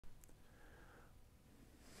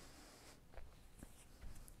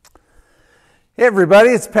Hey everybody,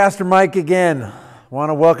 it's Pastor Mike again. I want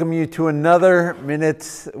to welcome you to another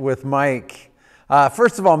Minute with Mike.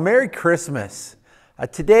 First of all, Merry Christmas.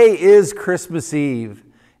 Today is Christmas Eve,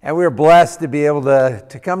 and we're blessed to be able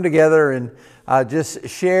to come together and just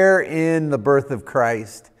share in the birth of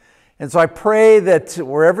Christ. And so I pray that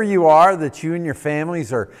wherever you are, that you and your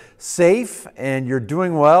families are safe and you're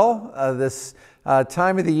doing well this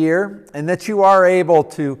time of the year, and that you are able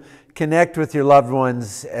to connect with your loved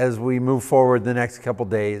ones as we move forward the next couple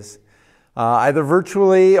days, either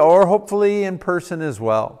virtually or hopefully in person as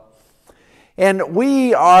well. And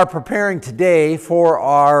we are preparing today for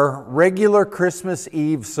our regular Christmas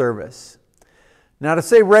Eve service. Now, to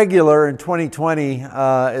say regular in 2020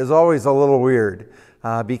 is always a little weird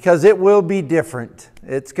because it will be different.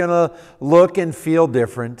 It's going to look and feel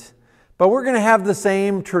different, but we're going to have the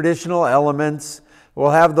same traditional elements.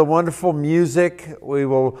 We'll have the wonderful music. We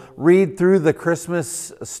will read through the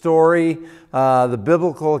Christmas story, the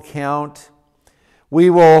biblical account. We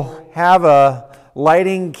will have a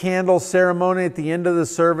lighting candle ceremony at the end of the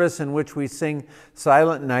service in which we sing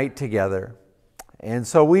Silent Night together. And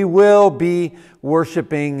so we will be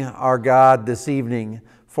worshiping our God this evening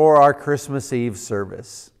for our Christmas Eve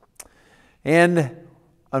service. And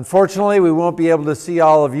unfortunately, we won't be able to see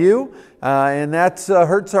all of you, and that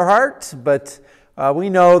hurts our hearts, but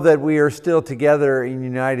we know that we are still together and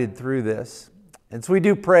united through this. And so we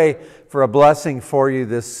do pray for a blessing for you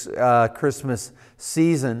this Christmas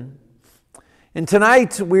season. And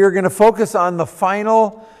tonight we are going to focus on the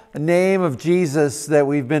final name of Jesus that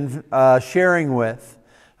we've been sharing with.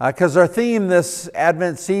 Because our theme this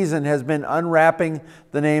Advent season has been unwrapping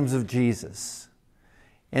the names of Jesus.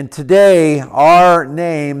 And today our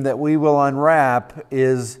name that we will unwrap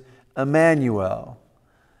is Emmanuel.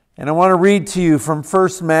 And I want to read to you from 1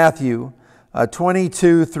 Matthew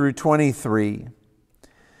 22 through 23.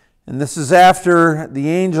 And this is after the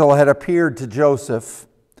angel had appeared to Joseph.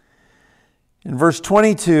 In verse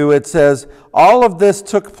 22 it says, "All of this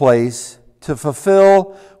took place to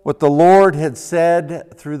fulfill what the Lord had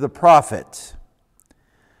said through the prophet.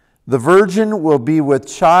 The virgin will be with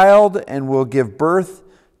child and will give birth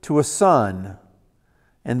to a son,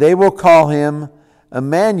 and they will call him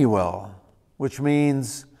Emmanuel," which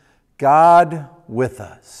means God with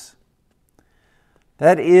us.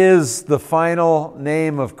 That is the final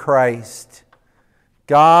name of Christ,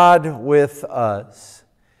 God with us.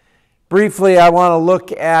 Briefly, I want to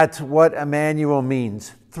look at what Emmanuel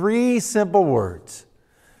means. 3 simple words: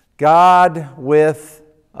 God with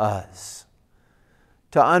us.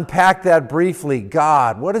 To unpack that briefly,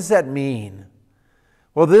 God, what does that mean?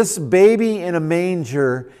 Well, this baby in a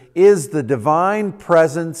manger is the divine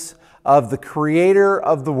presence of the Creator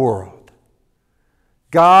of the world.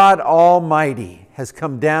 God Almighty has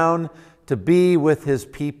come down to be with His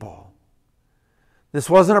people. This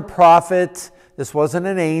wasn't a prophet. This wasn't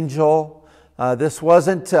an angel. This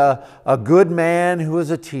wasn't a good man who was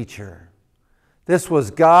a teacher. This was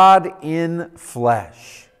God in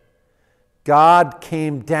flesh. God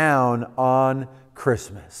came down on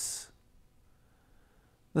Christmas.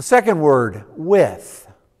 The second word, with.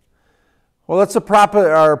 Well, it's a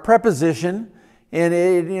preposition, and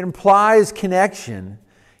it implies connection.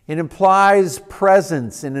 It implies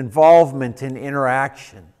presence and involvement and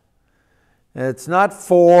interaction. It's not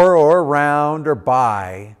for or around or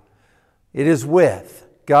by. It is with.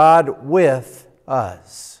 God with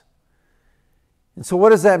us. And so what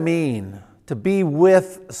does that mean? To be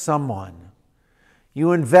with someone.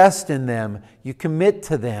 You invest in them. You commit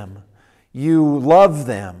to them. You love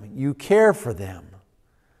them. You care for them.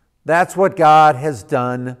 That's what God has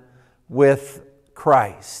done with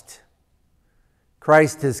Christ.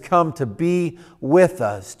 Christ has come to be with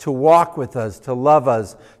us, to walk with us, to love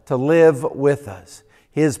us, to live with us.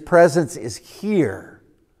 His presence is here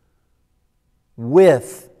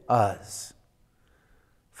with us.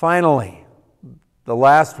 Finally, the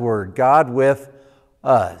last word, God with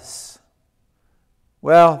us.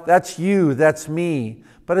 Well, that's you, that's me,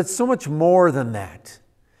 but it's so much more than that.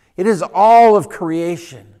 It is all of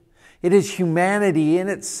creation. It is humanity in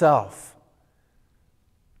itself.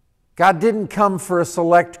 God didn't come for a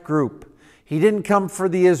select group. He didn't come for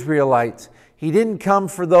the Israelites. He didn't come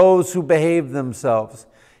for those who behaved themselves.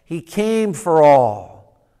 He came for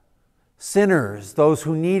all. Sinners, those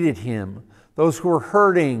who needed Him, those who were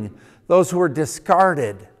hurting, those who were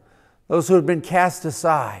discarded, those who had been cast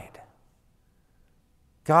aside.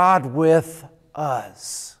 God with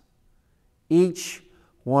us. Each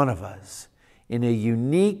one of us in a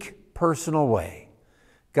unique personal way.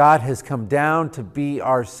 God has come down to be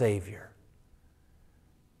our Savior.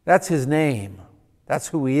 That's His name. That's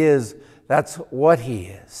who He is. That's what He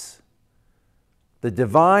is. the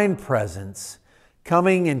divine presence,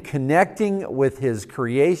 coming and connecting with his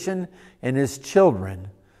creation and his children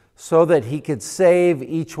so that he could save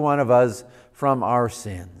each one of us from our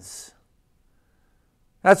sins.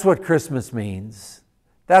 That's what Christmas means.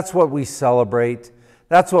 That's what we celebrate.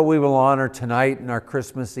 That's what we will honor tonight in our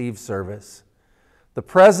Christmas Eve service. The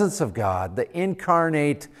presence of God, the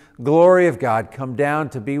incarnate glory of God, come down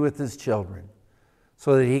to be with his children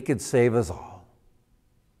so that he could save us all.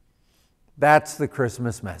 That's the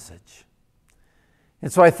Christmas message.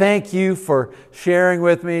 And so I thank you for sharing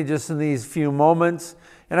with me just in these few moments.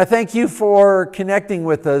 And I thank you for connecting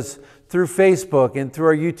with us through Facebook and through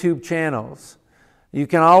our YouTube channels. You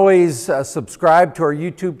can always subscribe to our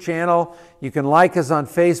YouTube channel. You can like us on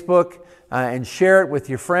Facebook and share it with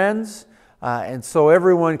your friends. And so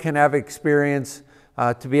everyone can have experience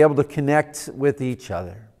to be able to connect with each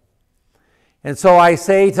other. And so I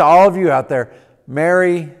say to all of you out there,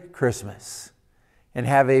 Merry Christmas and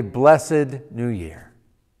have a blessed New Year.